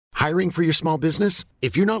Hiring for your small business?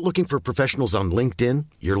 If you're not looking for professionals on LinkedIn,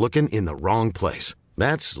 you're looking in the wrong place.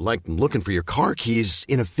 That's like looking for your car keys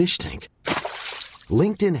in a fish tank.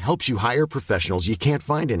 LinkedIn helps you hire professionals you can't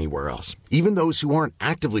find anywhere else, even those who aren't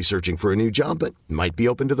actively searching for a new job but might be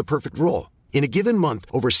open to the perfect role. In a given month,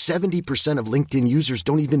 over 70% of LinkedIn users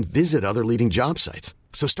don't even visit other leading job sites.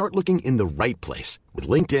 So start looking in the right place. With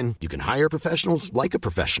LinkedIn, you can hire professionals like a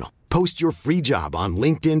professional. Post your free job on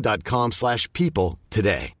linkedin.com/people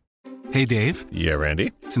today. Hey, Dave. Yeah,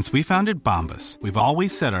 Randy. Since we founded Bombas, we've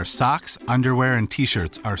always said our socks, underwear, and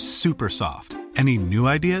T-shirts are super soft. Any new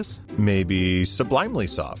ideas? Maybe sublimely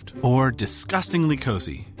soft. Or disgustingly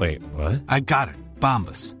cozy. Wait, what? I got it.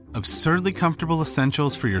 Bombas. Absurdly comfortable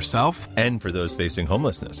essentials for yourself and for those facing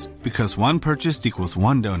homelessness. Because one purchased equals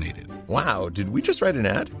one donated. Wow, did we just write an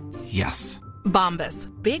ad? Yes. Bombas.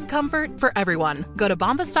 Big comfort for everyone. Go to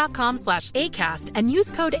bombas.com/ACAST and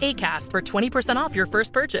use code ACAST for 20% off your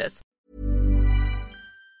first purchase.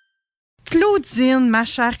 Claudine, ma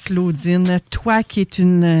chère Claudine, toi qui es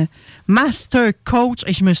une master coach,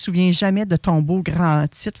 et je me souviens jamais de ton beau grand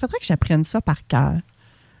titre, faudrait que j'apprenne ça par cœur.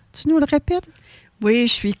 Tu nous le répètes? Oui,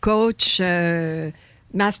 je suis coach,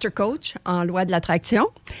 master coach en loi de l'attraction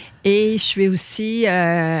et je suis aussi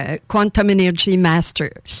Quantum Energy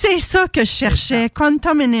Master. C'est ça que je cherchais,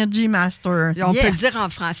 Quantum Energy Master. On peut le dire en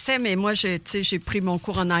français, mais moi, j'ai pris mon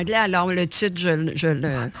cours en anglais, alors le titre,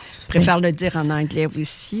 je préfère le dire en anglais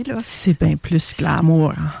aussi. Là. C'est bien plus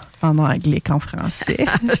glamour en anglais qu'en français.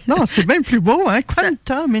 Non, c'est bien plus beau, hein?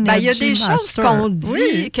 Quantum Energy Master. Il y a des choses qu'on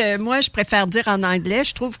dit que moi, je préfère dire en anglais.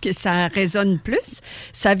 Je trouve que ça résonne plus,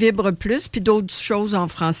 ça vibre plus, puis d'autres choses en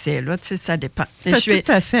français. Là, ça dépend. Je suis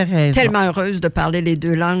tout à fait raison. Tellement heureuse de parler les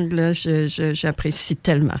deux langues. Là, j'apprécie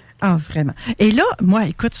tellement. Ah, vraiment. Et là, moi,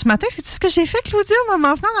 écoute, ce matin, c'est tout ce que j'ai fait, Claudine, en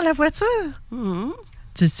m'en venant dans la voiture.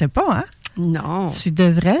 Tu le sais pas, hein? Non. Tu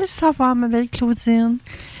devrais le savoir, ma belle Claudine.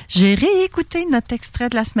 J'ai réécouté notre extrait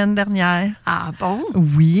de la semaine dernière. Ah bon?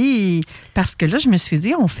 Oui, parce que là, je me suis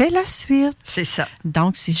dit, on fait la suite. C'est ça.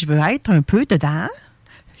 Donc, si je veux être un peu dedans,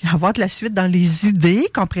 avoir de la suite dans les idées,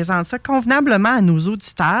 qu'on présente ça convenablement à nos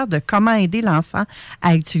auditeurs de comment aider l'enfant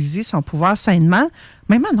à utiliser son pouvoir sainement,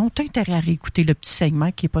 même non, tu as intérêt à réécouter le petit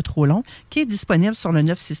segment qui n'est pas trop long, qui est disponible sur le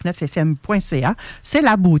 969fm.ca. C'est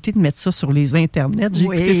la beauté de mettre ça sur les internets. J'ai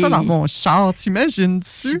écouté ça dans mon char,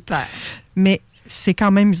 t'imagines-tu? Super. Mais c'est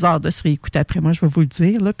quand même bizarre de se réécouter après moi, je vais vous le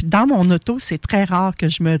dire. Là. Puis dans mon auto, c'est très rare que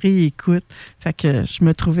je me réécoute. Fait que je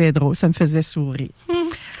me trouvais drôle, ça me faisait sourire.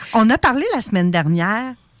 On a parlé la semaine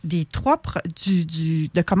dernière des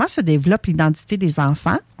de comment se développe l'identité des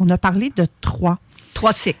enfants. On a parlé de trois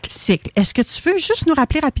cycles. Est-ce que tu veux juste nous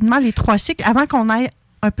rappeler rapidement les 3 cycles avant qu'on aille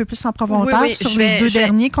un peu plus en profondeur sur les 2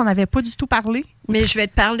 derniers qu'on n'avait pas du tout parlé? Mais je vais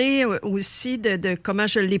te parler aussi de comment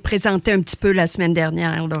je l'ai présenté un petit peu la semaine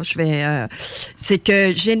dernière. Là. C'est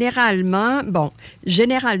que généralement,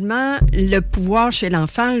 le pouvoir chez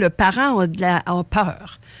l'enfant, le parent a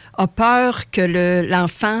peur. A peur que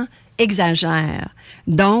l'enfant exagère.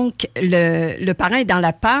 Donc, le parent est dans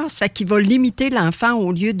la peur, ça fait qu'il va limiter l'enfant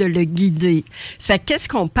au lieu de le guider. Ça fait qu'est-ce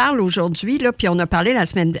qu'on parle aujourd'hui, là, puis on a parlé la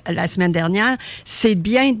semaine dernière, c'est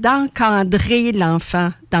bien d'encadrer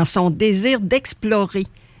l'enfant dans son désir d'explorer.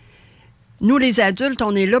 Nous, les adultes,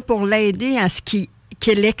 on est là pour l'aider à ce qu'il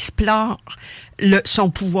explore son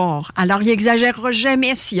pouvoir. Alors, il n'exagérera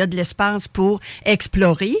jamais s'il y a de l'espace pour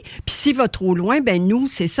explorer. Puis s'il va trop loin, nous,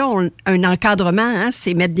 c'est ça, un encadrement, hein,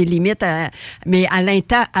 c'est mettre des limites, mais à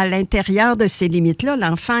l'intérieur de ces limites-là,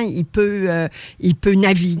 l'enfant, il peut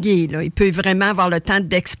naviguer, là, il peut vraiment avoir le temps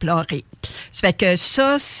d'explorer. Ça fait que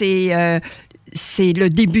ça, c'est le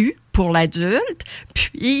début pour l'adulte.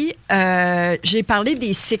 Puis, j'ai parlé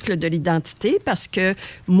des cycles de l'identité parce que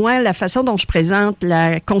moi, la façon dont je présente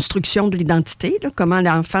la construction de l'identité, là, comment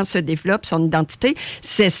l'enfant se développe son identité,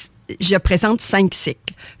 je présente 5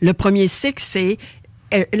 cycles. Le premier cycle, c'est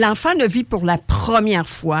l'enfant le vit pour la première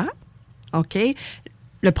fois, OK?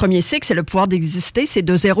 Le premier cycle, c'est le pouvoir d'exister, c'est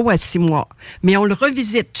de 0 à 6 mois. Mais on le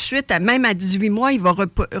revisite tout de suite, même à 18 mois, il va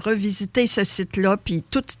revisiter ce cycle-là, puis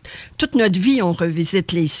toute notre vie, on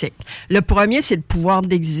revisite les cycles. Le premier, c'est le pouvoir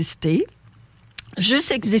d'exister.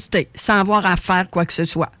 Juste exister, sans avoir à faire quoi que ce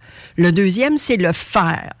soit. Le deuxième, c'est le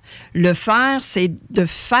faire. Le faire, c'est de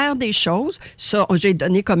faire des choses. Ça, j'ai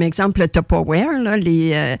donné comme exemple le Tupperware, là,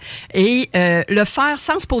 le faire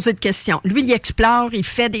sans se poser de questions. Lui, il explore, il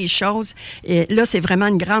fait des choses. Et là, c'est vraiment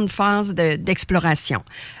une grande phase d'exploration.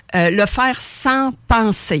 Le faire sans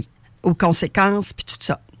penser aux conséquences, puis tout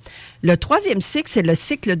ça. Le troisième cycle, c'est le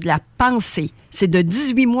cycle de la pensée. C'est de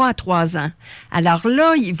 18 mois à 3 ans. Alors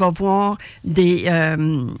là, il va voir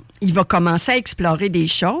il va commencer à explorer des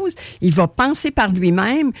choses, il va penser par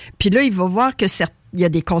lui-même, puis là, il va voir qu'il y a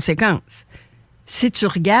des conséquences. Si tu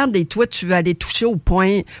regardes et toi, tu veux aller toucher au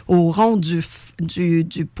rond du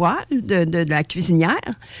poêle de la cuisinière,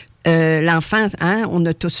 l'enfant, on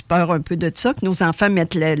a tous peur un peu de ça, que nos enfants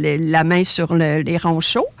mettent la main sur les ronds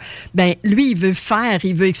chauds. Ben lui, il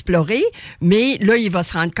veut explorer, mais là, il va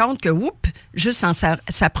se rendre compte que, juste en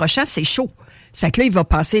s'approchant, c'est chaud. Ça fait que là, il va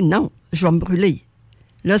penser, non, je vais me brûler.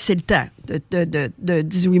 Là, c'est le temps de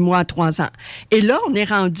 18 mois à 3 ans. Et là, on est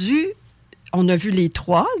rendu... On a vu les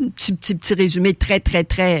 3, un petit résumé très, très,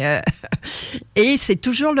 très... et c'est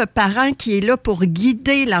toujours le parent qui est là pour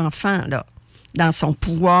guider l'enfant, là, dans son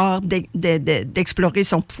pouvoir, d'explorer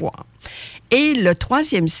son pouvoir. Et le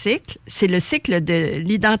 3e cycle, c'est le cycle de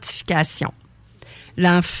l'identification.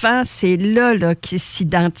 L'enfant, c'est là qui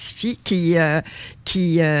s'identifie, qui a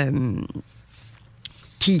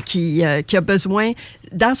besoin...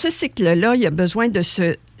 Dans ce cycle-là, il a besoin de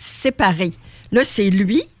se séparer. Là, c'est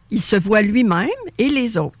lui. Il se voit lui-même et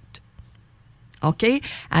les autres. OK?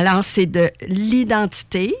 Alors, c'est de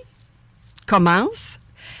l'identité commence.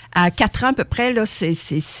 À 4 ans à peu près, là,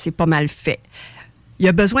 c'est pas mal fait. Il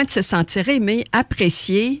a besoin de se sentir aimé,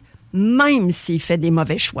 apprécié, même s'il fait des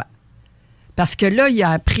mauvais choix. Parce que là, il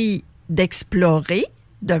a appris d'explorer,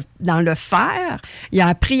 dans le faire. Il a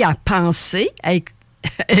appris à penser, à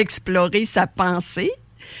explorer sa pensée.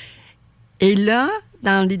 Et là,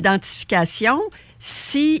 dans l'identification...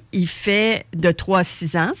 S'il fait de 3 à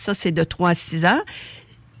 6 ans, ça c'est de 3 à 6 ans,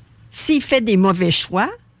 s'il fait des mauvais choix,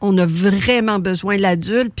 on a vraiment besoin de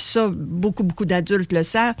l'adulte, puis ça, beaucoup d'adultes le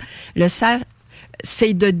savent,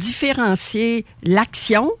 c'est de différencier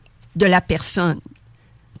l'action de la personne.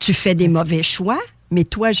 Tu fais des mauvais choix, mais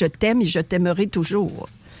toi, je t'aime et je t'aimerai toujours.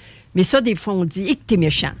 Mais ça, des fois, on dit que t'es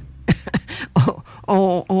méchant.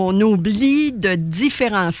 on oublie de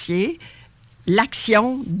différencier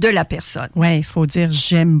l'action de la personne. Oui, il faut dire,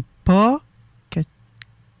 j'aime pas que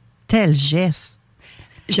tel geste.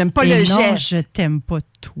 J'aime pas le non, geste. Je t'aime pas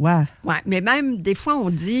toi. Oui, mais même des fois,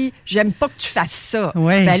 on dit, j'aime pas que tu fasses ça.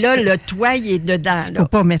 Ouais, ben là, le toi, il est dedans. Il faut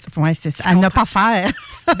pas mettre... Ouais, c'est ça. À ne pas faire.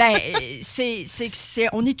 Ben,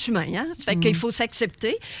 on est humain, hein? Ça fait qu'il faut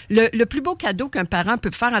s'accepter. Le plus beau cadeau qu'un parent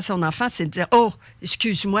peut faire à son enfant, c'est de dire, oh,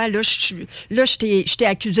 excuse-moi, là, je t'ai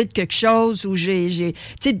accusé de quelque chose, ou tu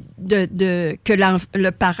sais, que le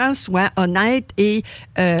parent soit honnête et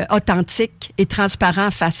authentique et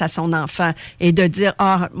transparent face à son enfant, et de dire,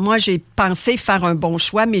 moi, j'ai pensé faire un bon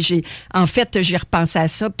choix, mais j'ai repensé à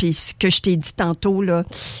ça, puis ce que je t'ai dit tantôt, là,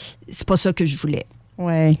 c'est pas ça que je voulais.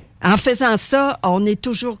 Oui. En faisant ça, on est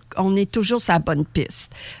toujours sur la bonne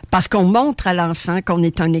piste. Parce qu'on montre à l'enfant qu'on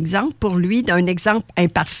est un exemple pour lui, d'un exemple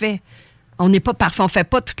imparfait. On n'est pas parfait, on ne fait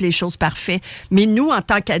pas toutes les choses parfaites. Mais nous, en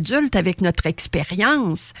tant qu'adultes, avec notre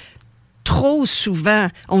expérience, trop souvent,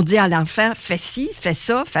 on dit à l'enfant, fais ci, fais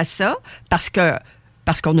ça, parce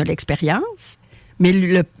qu'on a l'expérience.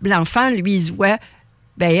 Mais l'enfant, lui, il se voit,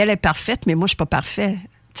 ben elle est parfaite, mais moi, je ne suis pas parfait. Tu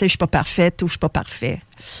sais, je ne suis pas parfaite ou je ne suis pas parfait.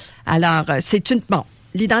 Alors,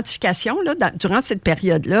 l'identification, là, durant cette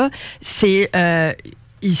période-là, c'est,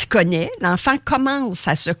 il se connaît, l'enfant commence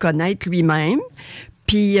à se connaître lui-même,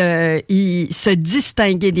 puis il se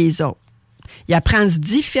distinguer des autres. Il apprend à se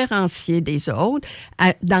différencier des autres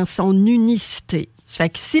dans son unicité. Ça fait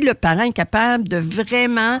que si le parent est capable de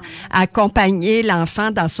vraiment accompagner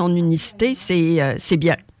l'enfant dans son unicité, c'est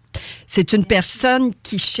bien. C'est une personne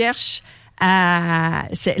qui cherche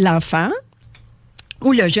c'est l'enfant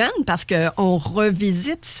ou le jeune, parce qu'on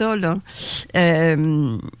revisite ça, là.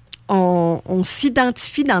 On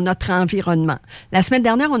s'identifie dans notre environnement. La semaine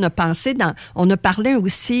dernière, on a parlé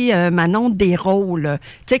aussi, Manon, des rôles.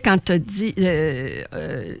 Tu sais, quand tu as dit,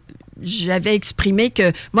 j'avais exprimé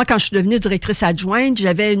que moi, quand je suis devenue directrice adjointe,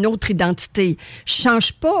 j'avais une autre identité. Je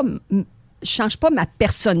change pas ma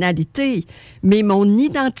personnalité, mais mon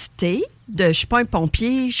identité. Je suis pas un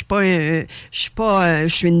pompier, je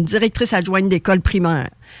suis une directrice adjointe d'école primaire.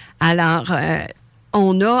 Alors,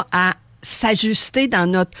 on a à s'ajuster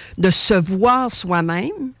de se voir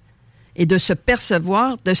soi-même et de se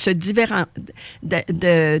percevoir, de se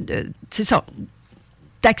c'est ça,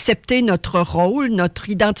 d'accepter notre rôle, notre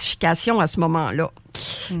identification à ce moment-là.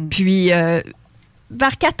 Puis,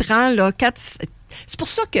 vers 4 ans, là, c'est pour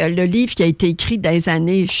ça que le livre qui a été écrit dans les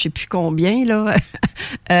années, je ne sais plus combien, là,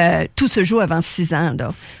 tout se joue avant 6 ans.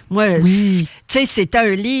 Là. Moi, oui. Tu sais, c'était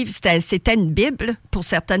un livre, c'était une Bible pour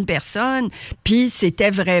certaines personnes, puis c'était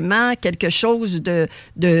vraiment quelque chose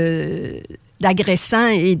d'agressant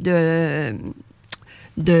et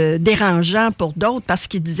dérangeant pour d'autres parce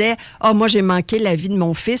qu'ils disaient « Ah, moi, j'ai manqué la vie de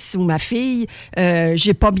mon fils ou ma fille,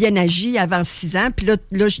 j'ai pas bien agi avant 6 ans, puis là,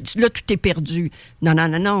 tout est perdu. »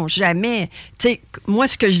 Non, jamais. Tu sais, moi,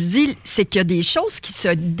 ce que je dis, c'est qu'il y a des choses qui se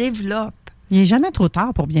développent. Il n'est jamais trop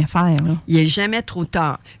tard pour bien faire. Là. Il n'est jamais trop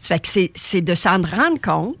tard. Ça fait que c'est de s'en rendre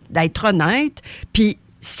compte, d'être honnête. Puis,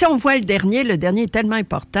 si on voit le dernier est tellement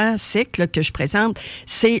important, cycle que je présente,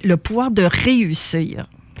 c'est le pouvoir de réussir.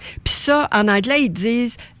 Puis ça, en anglais, ils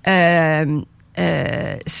disent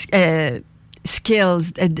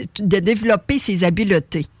skills, de développer ses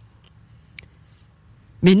habiletés.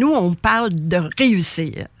 Mais nous, on parle de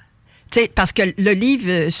réussir. T'sais, parce que le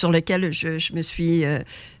livre sur lequel je me suis...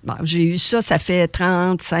 j'ai eu ça fait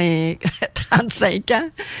 35 ans.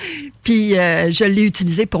 Puis je l'ai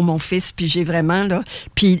utilisé pour mon fils, puis j'ai vraiment, là...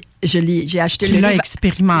 Puis j'ai acheté le livre... Tu l'as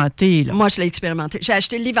expérimenté, là. Moi, je l'ai expérimenté. J'ai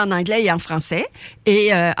acheté le livre en anglais et en français.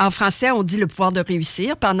 Et en français, on dit « Le pouvoir de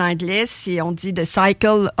réussir ». Puis en anglais, on dit « The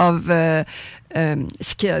cycle of...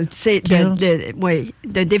 skills ». C'est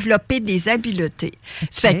de développer des habiletés.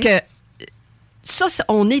 Okay. Ça fait que... Ça,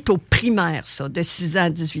 on est au primaire, ça, de 6 ans à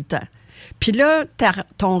 18 ans. Puis là,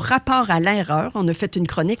 ton rapport à l'erreur, on a fait une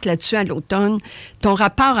chronique là-dessus à l'automne, ton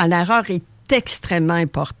rapport à l'erreur est extrêmement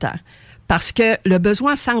important. Parce que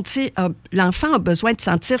l'enfant a besoin de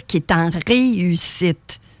sentir qu'il est en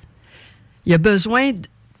réussite. Il a besoin,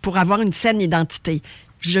 pour avoir une saine identité,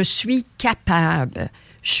 je suis capable,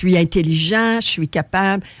 je suis intelligent, je suis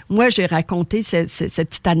capable. Moi, j'ai raconté cette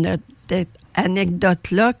petite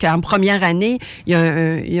anecdote-là, qu'en première année, il y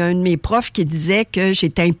a un de mes profs qui disait que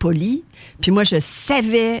j'étais impolie. Puis moi, je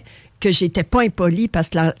savais que j'étais pas impolie parce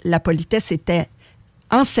que la politesse était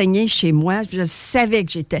enseignée chez moi. Je savais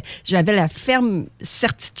que j'avais la ferme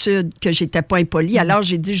certitude que j'étais pas impolie. Alors,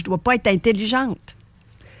 j'ai dit, je dois pas être intelligente.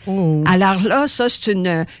 Oh. Alors là, ça,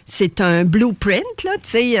 c'est un blueprint, là, tu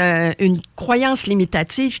sais, une croyance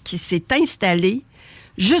limitative qui s'est installée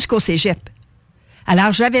jusqu'au cégep.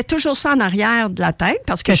 Alors, j'avais toujours ça en arrière de la tête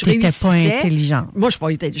parce que je réussissais. Tu n'étais pas intelligente. Moi, je ne suis pas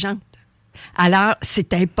intelligente. Alors,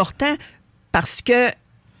 c'est important parce que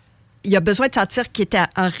il a besoin de sentir qu'il était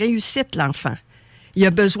en réussite, l'enfant. Il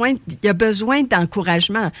a besoin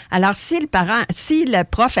d'encouragement. Alors, si le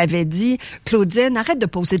prof avait dit « Claudine, arrête de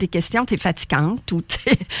poser des questions, t'es fatigante » ou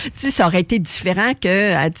ça aurait été différent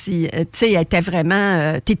que tu sais, elle était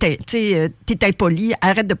vraiment t'es impolie,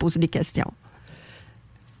 arrête de poser des questions.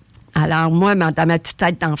 Alors, moi, dans ma petite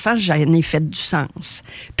tête d'enfant, j'en ai fait du sens.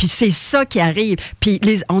 Puis c'est ça qui arrive. Puis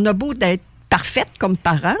on a beau d'être parfaite comme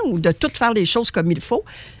parents ou de tout faire les choses comme il faut,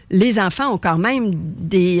 les enfants ont quand même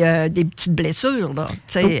des petites blessures, là.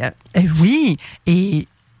 Oui, et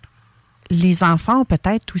les enfants ont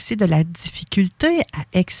peut-être aussi de la difficulté à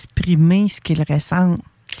exprimer ce qu'ils ressentent.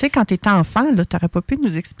 Tu sais, quand tu étais enfant, tu n'aurais pas pu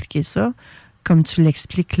nous expliquer ça comme tu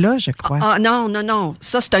l'expliques là, je crois. Ah non.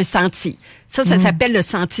 Ça, c'est un senti. Ça s'appelle le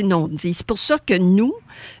senti non-dit. C'est pour ça que nous,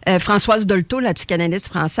 Françoise Dolto, la psychanalyste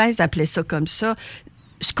française, appelait ça comme ça.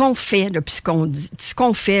 Ce qu'on fait, là, puis ce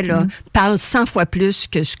qu'on fait, là, parle 100 fois plus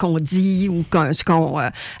que ce qu'on dit ou ce qu'on...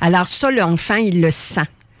 alors ça, l'enfant, il le sent.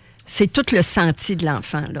 C'est tout le senti de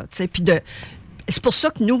l'enfant, là, tu sais. Puis c'est pour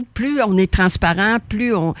ça que nous, plus on est transparent,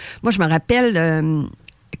 plus on... Moi, je me rappelle...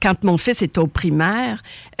 quand mon fils était au primaire,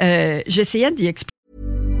 j'essayais d'y expliquer.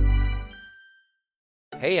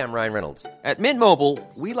 Hey, I'm Ryan Reynolds. At Mint Mobile,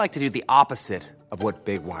 we like to do the opposite of what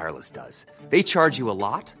Big Wireless does. They charge you a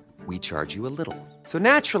lot, we charge you a little. So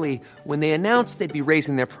naturally, when they announced they'd be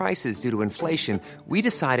raising their prices due to inflation, we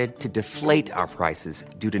decided to deflate our prices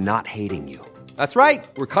due to not hating you. That's right.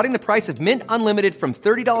 We're cutting the price of Mint Unlimited from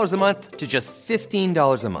 $30 a month to just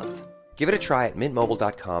 $15 a month. Give it a try at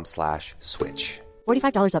mintmobile.com/switch.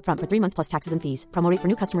 $45 up front for 3 months plus taxes and fees. Promo rate for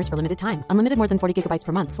new customers for limited time. Unlimited more than 40 gigabytes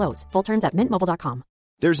per month. Slows full terms at mintmobile.com.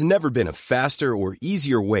 There's never been a faster or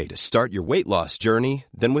easier way to start your weight loss journey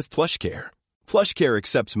than with PlushCare. PlushCare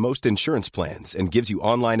accepts most insurance plans and gives you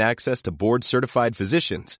online access to board-certified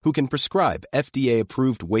physicians who can prescribe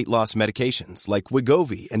FDA-approved weight loss medications like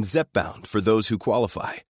Wegovy and Zepbound for those who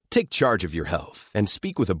qualify. Take charge of your health and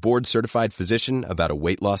speak with a board-certified physician about a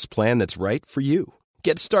weight loss plan that's right for you.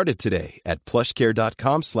 Get started today at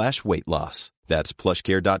plushcare.com/weight loss. That's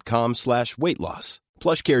plushcare.com/weight loss.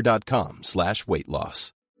 plushcare.com/weight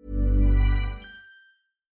loss.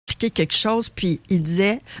 Quelque chose, puis il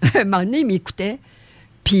disait, un moment donné, il m'écoutait,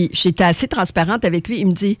 puis j'étais assez transparente avec lui. Il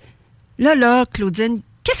me dit, là, Claudine,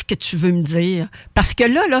 qu'est-ce que tu veux me dire? Parce que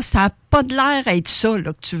là, ça n'a pas de l'air à être ça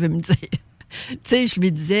là, que tu veux me dire. Tu sais, je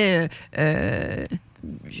lui disais...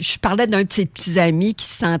 je parlais d'un de ses petits amis qui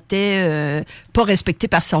se sentait pas respecté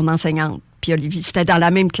par son enseignante. puis Olivier. C'était dans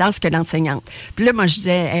la même classe que l'enseignante. Puis là, moi, je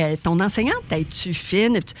disais, ton enseignante, es-tu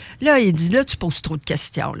fine? Là, il dit, là, tu poses trop de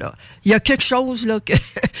questions, là. Il y a quelque chose, là, que...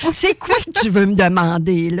 C'est quoi que tu veux me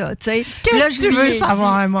demander, là, tu sais? Qu'est-ce que tu veux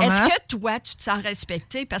savoir un moment? Est-ce que toi, tu te sens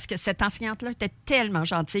respectée? Parce que cette enseignante-là était tellement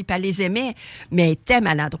gentille, puis elle les aimait, mais elle était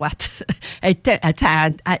maladroite. Elle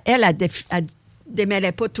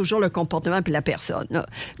démêlait pas toujours le comportement puis la personne. Là.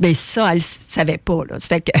 Mais ça, elle ne savait pas. Là. Ça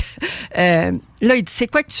fait que, là, il dit, c'est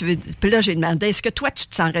quoi que tu veux dire? Puis là, j'ai demandé, est-ce que toi, tu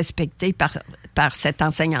te sens respecté par cette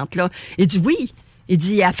enseignante-là? Il dit oui. Il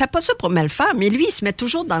dit, elle fait pas ça pour me le faire, mais lui, il se met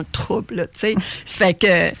toujours dans le trouble. Là, ça fait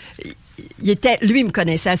que... lui, il me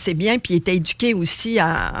connaissait assez bien, puis il était éduqué aussi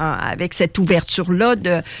avec cette ouverture-là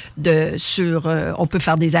sur on peut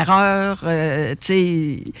faire des erreurs, tu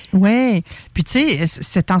sais. Oui. Puis, tu sais,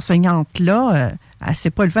 cette enseignante-là, elle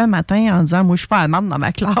s'est pas levée un matin en disant, moi, je suis pas amante dans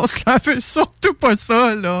ma classe, là. Elle fait surtout pas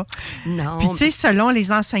ça, là. Non. Puis, tu sais, selon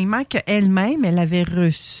les enseignements qu'elle-même, elle avait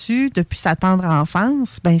reçus depuis sa tendre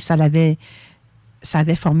enfance, bien, ça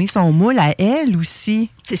avait formé son moule à elle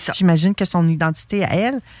aussi. C'est ça. J'imagine que son identité à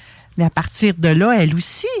elle. Mais à partir de là, elle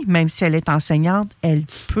aussi, même si elle est enseignante, elle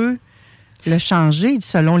peut le changer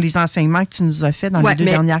selon les enseignements que tu nous as faits dans les deux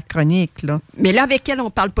dernières chroniques. Là. Mais là, avec elle, on ne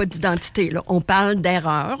parle pas d'identité. Là. On parle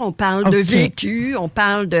d'erreur, on parle de vécu, on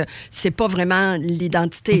parle de... C'est pas vraiment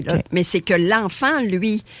l'identité, là, mais c'est que l'enfant,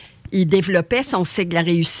 lui, il développait son cycle de la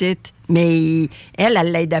réussite, mais elle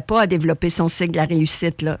ne l'aidait pas à développer son cycle de la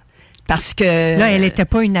réussite, là. Parce que... Là, elle n'était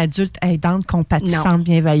pas une adulte aidante, compatissante,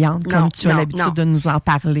 bienveillante, comme tu as l'habitude de nous en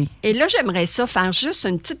parler. Et là, j'aimerais ça faire juste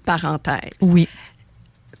une petite parenthèse. Oui.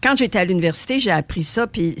 Quand j'étais à l'université, j'ai appris ça,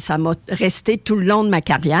 puis ça m'a resté tout le long de ma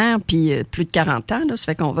carrière, puis plus de 40 ans, là, ça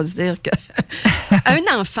fait qu'on va se dire que...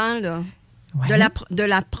 Un enfant, là, de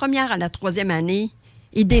la première à la troisième année,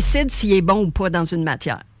 il décide s'il est bon ou pas dans une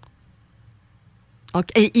matière.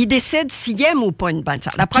 Okay. Et il décide s'il aime ou pas une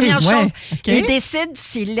matière. La première chose, il décide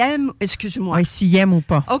s'il aime... Excuse-moi. Oui, s'il aime ou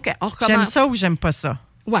pas. OK, on recommence. J'aime ça ou j'aime pas ça?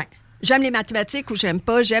 Oui. J'aime les mathématiques ou j'aime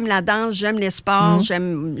pas. J'aime la danse, j'aime les sports.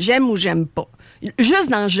 J'aime ou j'aime pas. Juste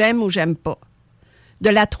dans j'aime ou j'aime pas. De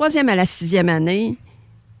la 3e à la 6e année,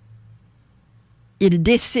 il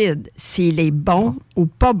décide s'il est bon ou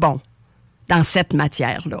pas bon dans cette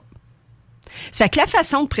matière-là. Ça fait que la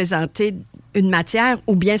façon de présenter une matière,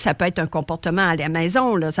 ou bien ça peut être un comportement à la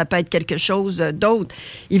maison, là, ça peut être quelque chose d'autre.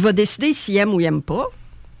 Il va décider s'il aime ou il n'aime pas.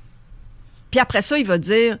 Puis après ça, il va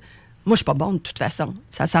dire, moi, je suis pas bon de toute façon.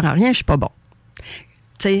 Ça sert à rien, je suis pas bon.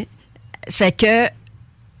 Tu sais, ça fait que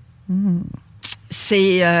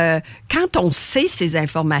c'est... quand on sait ces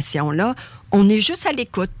informations-là, on est juste à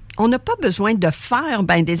l'écoute. On n'a pas besoin de faire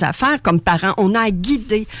des affaires comme parents. On a à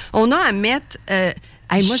guider. On a à mettre...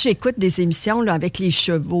 moi, j'écoute des émissions là, avec les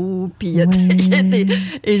chevaux, puis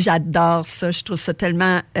et j'adore ça. Je trouve ça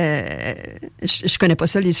tellement... je connais pas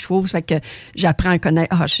ça, les chevaux, ça fait que j'apprends à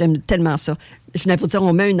connaître... j'aime tellement ça. Je venais pour dire,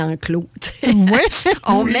 on met un enclos.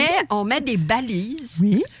 On met des balises.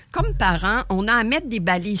 Oui. Comme parents, on a à mettre des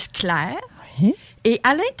balises claires. Oui. Et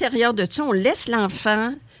à l'intérieur de ça, on laisse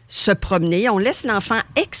l'enfant se promener, on laisse l'enfant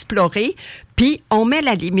explorer, puis on met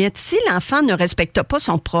la limite. Si l'enfant ne respecte pas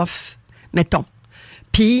son prof, mettons,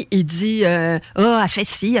 puis il dit, elle fait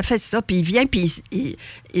ci, elle fait ça, puis il vient, puis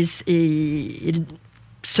il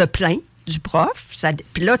se plaint du prof.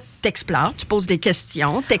 Puis là, t'explores, tu poses des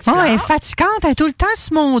questions, t'explores. Elle est fatigante, elle est tout le temps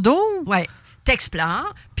sur mon dos. Oui,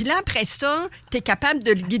 t'explores. Puis là, après ça, t'es capable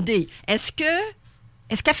de le guider. Est-ce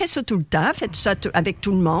qu'elle fait ça tout le temps? Fais-tu ça avec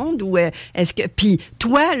tout le monde? Ou est-ce que... Puis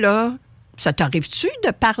toi, là... Ça t'arrive-tu de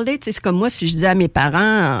parler? Tu sais, c'est comme moi, si je disais à mes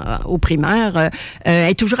parents au primaire, elle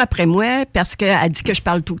est toujours après moi parce qu'elle dit que je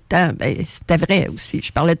parle tout le temps. Ben, c'était vrai aussi,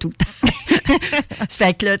 je parlais tout le temps. Ça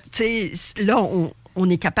fait que là, tu sais, là, on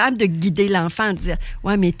est capable de guider l'enfant, de dire,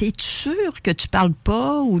 ouais, mais t'es-tu sûr que tu parles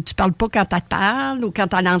pas ou tu parles pas quand elle te parle ou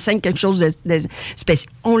quand elle enseigne quelque chose de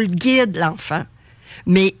spécial? On le guide, l'enfant.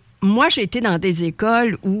 Mais moi, j'ai été dans des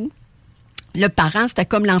écoles où le parent, c'était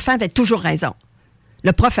comme l'enfant avait toujours raison.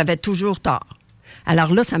 Le prof avait toujours tort.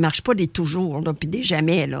 Alors là, ça ne marche pas des toujours, là, puis des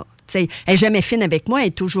jamais, là. T'sais, elle n'est jamais fine avec moi, elle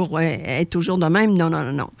est toujours de même.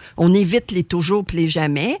 Non. On évite les toujours puis les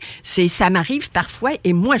jamais. Ça m'arrive parfois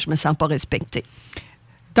et moi, je me sens pas respectée.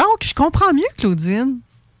 Donc, je comprends mieux, Claudine,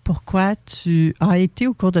 pourquoi tu as été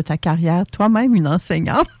au cours de ta carrière toi-même une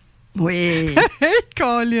enseignante. Oui.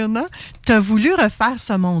 Colin, hein? Tu as voulu refaire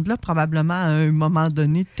ce monde-là probablement à un moment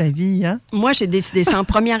donné de ta vie, hein? Moi, j'ai décidé ça en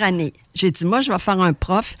première année. J'ai dit, moi, je vais faire un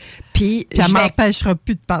prof, puis elle m'empêchera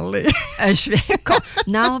plus de parler. Je vais...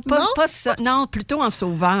 non, pas ça. Non, plutôt en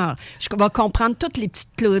sauveur. Je vais comprendre toutes les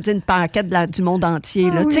petites Claudine Paquette du monde entier.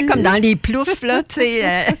 Là. Tu sais, comme dans les ploufs, là, tu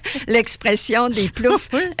sais, l'expression des ploufs.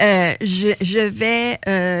 Je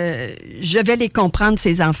vais les comprendre,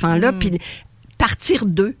 ces enfants-là, puis partir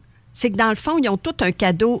d'eux. C'est que dans le fond, ils ont tout un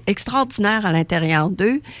cadeau extraordinaire à l'intérieur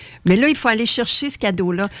d'eux. Mais là, il faut aller chercher ce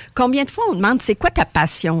cadeau-là. Combien de fois on demande, c'est quoi ta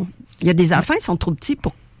passion? Il y a des enfants, ils sont trop petits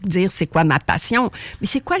pour dire c'est quoi ma passion. Mais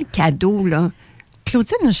c'est quoi le cadeau, là?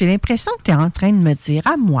 Claudine, j'ai l'impression que tu es en train de me dire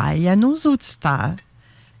à moi et à nos auditeurs,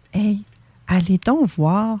 hey, allez donc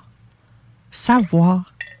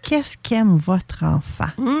savoir qu'est-ce qu'aime votre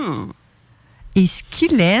enfant. Et ce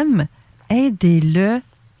qu'il aime, aidez-le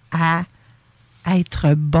à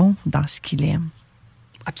être bon dans ce qu'il aime.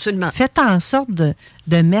 Absolument. Faites en sorte de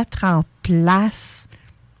mettre en place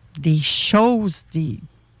des choses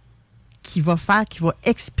qui va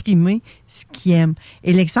exprimer ce qu'il aime.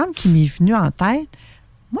 Et l'exemple qui m'est venu en tête,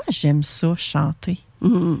 moi, j'aime ça, chanter.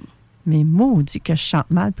 Mais maudit que je chante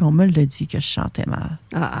mal, puis on me le dit que je chantais mal.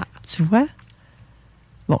 Tu vois?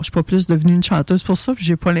 Bon, je ne suis pas plus devenue une chanteuse pour ça, puis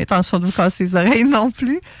j'ai pas l'intention de vous casser les oreilles non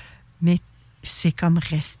plus. Mais c'est comme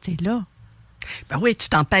rester là. Ben oui, tu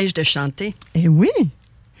t'empêches de chanter. Eh oui!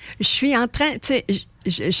 Je suis en train, tu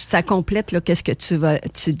sais, ça complète là, qu'est-ce que tu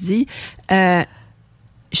dis. Je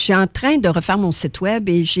suis en train de refaire mon site web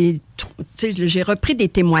et j'ai repris des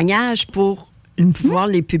témoignages pour pouvoir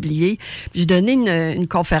les publier. J'ai donné une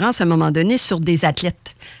conférence à un moment donné sur des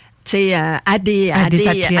athlètes. Tu sais, à des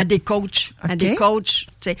coachs. Okay. À des coachs.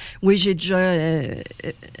 Tu sais, oui, j'ai déjà...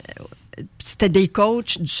 c'était des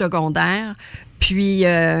coachs du secondaire. Puis,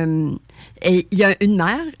 il y a une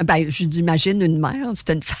mère, j'imagine une mère, c'est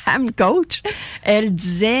une femme coach. Elle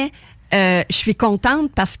disait, je suis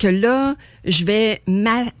contente parce que là, je vais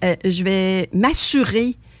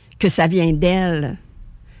m'assurer que ça vient d'elle,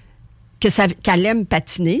 qu'elle aime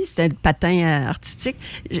patiner, c'était le patin artistique.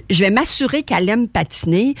 Je vais m'assurer qu'elle aime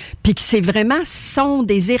patiner, puis que c'est vraiment son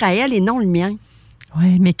désir à elle et non le mien.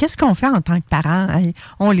 Oui, mais qu'est-ce qu'on fait en tant que parents?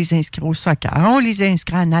 On les inscrit au soccer, on les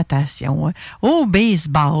inscrit à la natation, au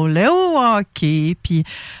baseball, au hockey, puis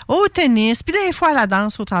au tennis, puis des fois à la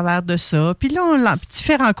danse au travers de ça. Puis là, on a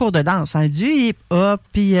différents cours de danse, du hip-hop,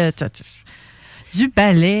 puis du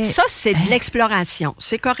ballet. Ça, c'est de l'exploration.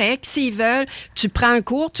 C'est correct. S'ils veulent, tu prends un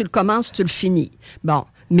cours, tu le commences, tu le finis. Bon.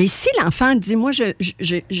 Mais si l'enfant dit, moi,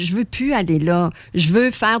 je veux plus aller là, je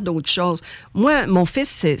veux faire d'autres choses. Moi, mon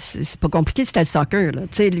fils, c'est pas compliqué, c'était le soccer, là. Tu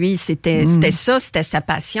sais, lui, c'était ça, c'était sa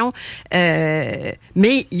passion. Mais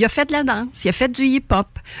il a fait de la danse, il a fait du hip-hop,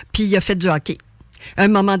 puis il a fait du hockey. À un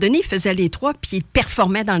moment donné, il faisait les trois, puis il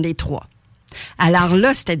performait dans les trois. Alors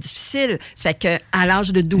là, c'était difficile. Ça fait qu'à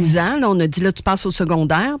l'âge de 12 ans, là, on a dit, là, tu passes au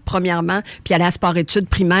secondaire, premièrement, puis aller à sport-études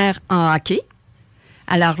primaires en hockey.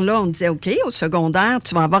 Alors là, on disait, OK, au secondaire,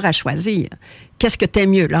 tu vas avoir à choisir. Qu'est-ce que t'aimes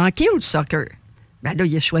mieux, le hockey ou le soccer? Ben là,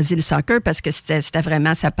 il a choisi le soccer parce que c'était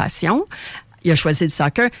vraiment sa passion. Il a choisi le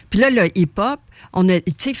soccer. Puis là, le hip-hop,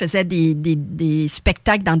 il faisait des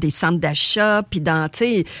spectacles dans des centres d'achat, puis dans,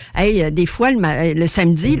 tu sais, des fois, le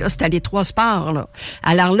samedi, là, c'était les 3 sports, là.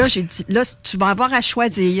 Alors là, j'ai dit, là, tu vas avoir à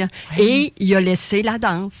choisir. Oui. Et il a laissé la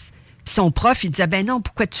danse. Puis son prof, il disait, ben non,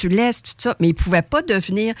 pourquoi tu laisses tout ça? Mais il pouvait pas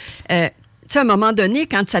devenir... tu sais, à un moment donné,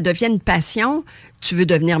 quand ça devient une passion, tu veux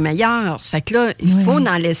devenir meilleur. Ça fait que là, il faut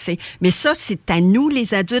en laisser. Mais ça, c'est à nous,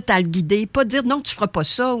 les adultes, à le guider. Pas dire, non, tu feras pas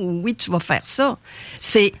ça, ou oui, tu vas faire ça.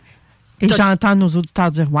 Et j'entends nos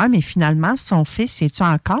auditeurs dire, ouais, mais finalement, son fils, es-tu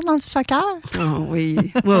encore dans le soccer? Oh, oui.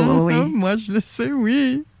 Oui. Moi, je le sais,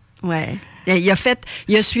 oui. Oui. Il a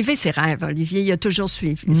suivi ses rêves, Olivier. Il a toujours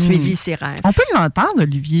suivi ses rêves. On peut l'entendre,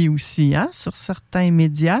 Olivier, aussi, hein, sur certains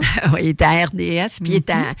médias. Oui, il était à RDS, puis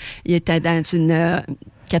il était dans une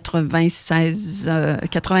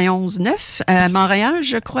 91.9 à Montréal,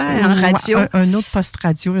 je crois, en radio. Un autre poste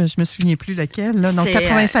radio, je me souviens plus lequel. Là. Non,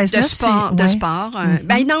 96.9, de sport.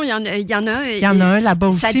 Ben non, il y en a un. Il y en a un là-bas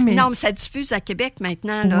aussi. Non, mais ça diffuse à Québec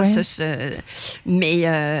maintenant. Là,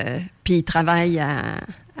 mais puis il travaille à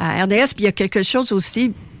RDS, puis il y a quelque chose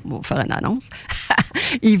aussi, on va faire une annonce,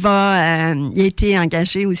 il a été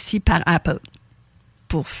engagé aussi par Apple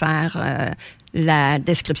pour faire la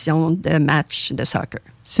description de matchs de soccer.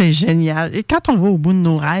 C'est génial. Et quand on va au bout de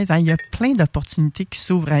nos rêves, il y a plein d'opportunités qui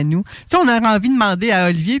s'ouvrent à nous. Tu sais, on aurait envie de demander à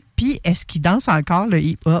Olivier, puis est-ce qu'il danse encore le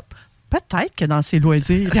hip-hop? Peut-être que dans ses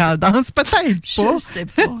loisirs, il en danse, peut-être pas.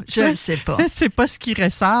 Je ne sais pas. C'est pas ce qui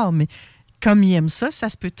ressort, mais comme il aime ça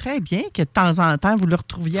se peut très bien que de temps en temps, vous le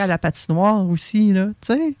retrouviez à la patinoire aussi, là,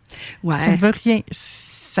 tu sais. Ouais. Ça ne veut rien.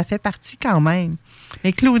 Ça fait partie quand même.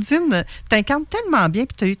 Mais Claudine, t'incarnes tellement bien,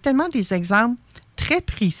 puis tu as eu tellement des exemples très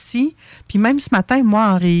précis. Puis même ce matin,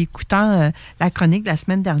 moi, en réécoutant la chronique de la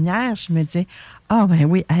semaine dernière, je me disais, ben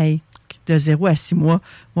oui, hey, de 0 à 6 mois,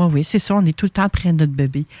 oui, c'est ça, on est tout le temps près de notre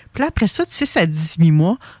bébé. Puis là, après ça, de 6 à 18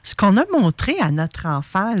 mois, ce qu'on a montré à notre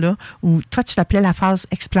enfant, là, où toi, tu l'appelais la phase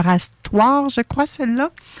exploratoire, je crois,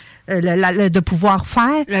 celle-là, de pouvoir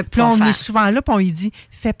faire. Puis là, on est souvent là, puis on lui dit,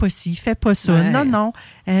 fais pas ci, fais pas ça. Ouais. Non.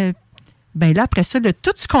 Ben là, après ça,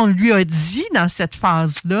 tout ce qu'on lui a dit dans cette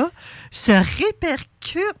phase-là se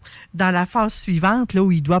répercute dans la phase suivante, là,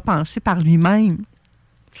 où il doit penser par lui-même.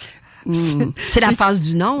 C'est la phase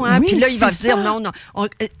du non, hein? Oui, puis là, il va ça. dire non.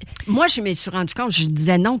 Moi, je me suis rendu compte, je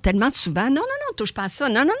disais non tellement souvent. Non, touche pas à ça.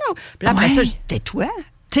 Non. Puis là, après ça, je dis, tais-toi.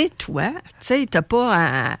 Tu sais, t'as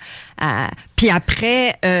pas à... Puis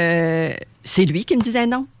après, c'est lui qui me disait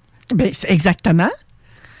non. Ben, exactement.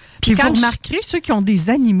 Puis vous quand remarquerez, ceux qui ont des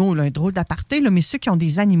animaux, là, un drôle d'aparté, là, mais ceux qui ont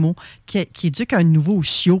des animaux, qui éduquent un nouveau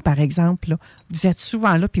chiot, par exemple, là, vous êtes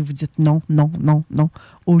souvent là, puis vous dites non.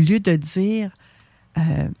 Au lieu de dire...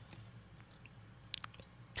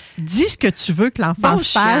 dis ce que tu veux que l'enfant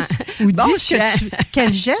fasse ou dis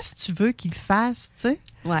quel geste tu veux qu'il fasse, tu sais.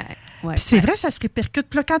 Ouais. Puis c'est vrai, ça se répercute.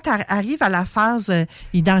 Puis là, quand tu arrives à la phase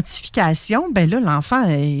identification, ben là, l'enfant,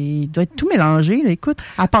 il doit être tout mélangé. Là. Écoute,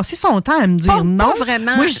 à passer son temps à me dire non. Pas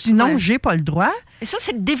vraiment. Moi, je dis non, j'ai pas le droit. Et ça,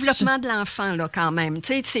 c'est le développement de l'enfant, là, quand même.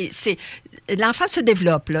 Tu sais, l'enfant se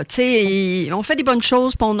développe, là. Tu sais, on fait des bonnes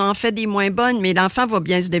choses, puis on en fait des moins bonnes, mais l'enfant va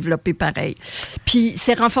bien se développer pareil. Puis,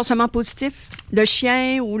 c'est renforcement positif. Le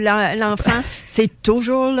chien ou l'enfant, c'est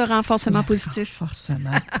toujours le renforcement positif.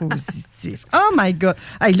 Renforcement positif. Oh my God!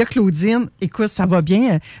 Hey, là, Claudine, écoute, ça va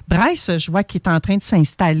bien. Bryce, je vois qu'il est en train de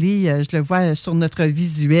s'installer. Je le vois sur notre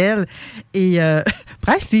visuel. Et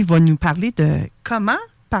Bryce, lui, il va nous parler de comment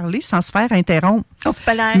parler sans se faire interrompre. Oh,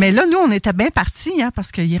 mais là, nous, on était bien partis, hein,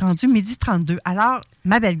 parce qu'il est rendu 12h32. Alors,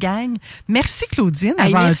 ma belle gang, merci Claudine,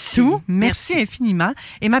 avant tout. Merci infiniment.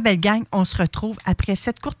 Et ma belle gang, on se retrouve après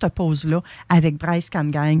cette courte pause-là avec Bryce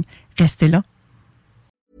Camgang. Restez là.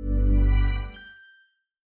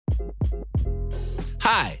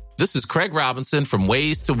 Hi, this is Craig Robinson from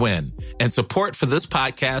Ways to Win, and support for this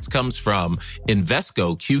podcast comes from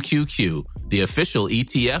Invesco QQQ, the official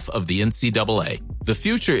ETF of the NCAA. The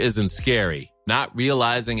future isn't scary. Not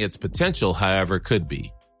realizing its potential, however, could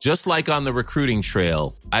be. Just like on the recruiting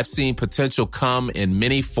trail, I've seen potential come in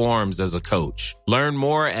many forms as a coach. Learn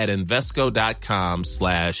more at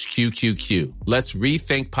Invesco.com/QQQ. Let's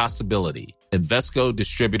rethink possibility. Invesco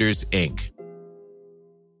Distributors, Inc.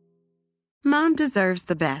 Mom deserves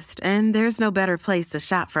the best, and there's no better place to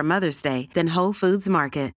shop for Mother's Day than Whole Foods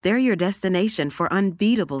Market. They're your destination for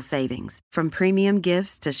unbeatable savings, from premium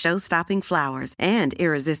gifts to show-stopping flowers and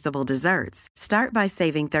irresistible desserts. Start by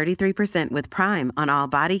saving 33% with Prime on all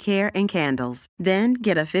body care and candles. Then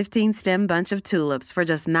get a 15-stem bunch of tulips for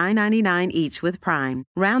just $9.99 each with Prime.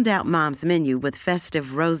 Round out Mom's menu with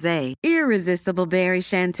festive rosé, irresistible berry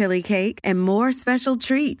chantilly cake, and more special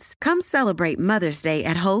treats. Come celebrate Mother's Day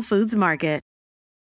at Whole Foods Market.